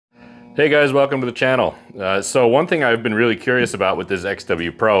Hey guys, welcome to the channel. So one thing I've been really curious about with this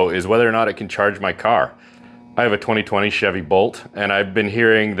XW Pro is whether or not it can charge my car. I have a 2020 Chevy Bolt, and I've been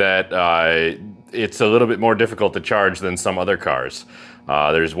hearing that it's a little bit more difficult to charge than some other cars.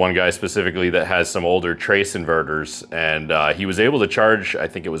 There's one guy specifically that has some older trace inverters, and he was able to charge, I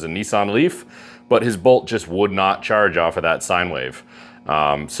think it was a Nissan Leaf, but his Bolt just would not charge off of that sine wave.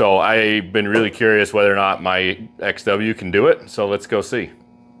 So I've been really curious whether or not my XW can do it, so let's go see.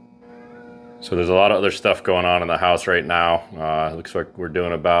 So there's a lot of other stuff going on in the house right now. It looks like we're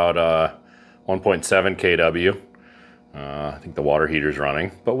doing about 1.7 kW. I think the water heater's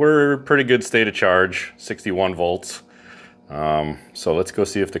running, but we're pretty good state of charge, 61 volts. So let's go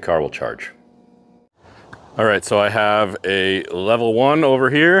see if the car will charge. All right, so I have a level 1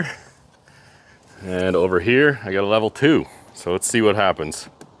 over here, and over here I got a level 2. So let's see what happens.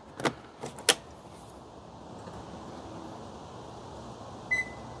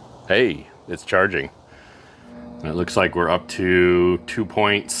 Hey, it's charging. It looks like we're up to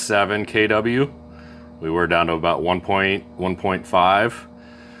 2.7 kW. We were down to about 1.5.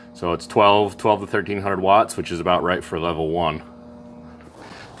 So it's 12 to 1300 watts, which is about right for level 1.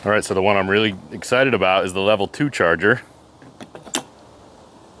 All right, so the one I'm really excited about is the level 2 charger.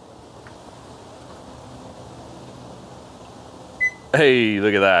 Hey,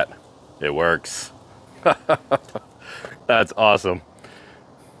 look at that. It works. That's awesome.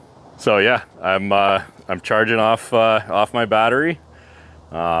 So yeah, I'm charging off my battery.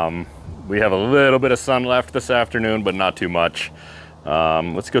 We have a little bit of sun left this afternoon, but not too much.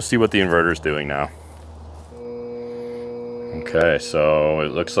 Let's go see what the inverter's doing now. Okay, so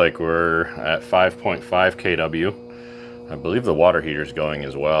it looks like we're at 5.5 kW. I believe the water heater's going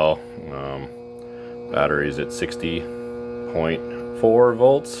as well. Battery's at 60.4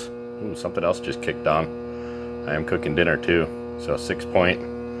 volts. Ooh, something else just kicked on. I am cooking dinner too, so 6.4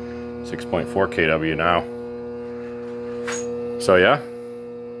 kW now. So yeah,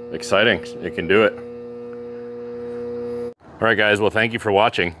 exciting. It can do it. All right guys, well thank you for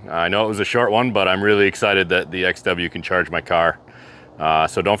watching. I know it was a short one, but I'm really excited that the XW can charge my car.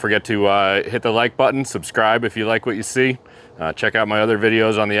 So don't forget to hit the like button, subscribe if you like what you see. Check out my other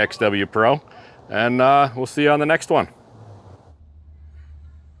videos on the XW Pro, and we'll see you on the next one.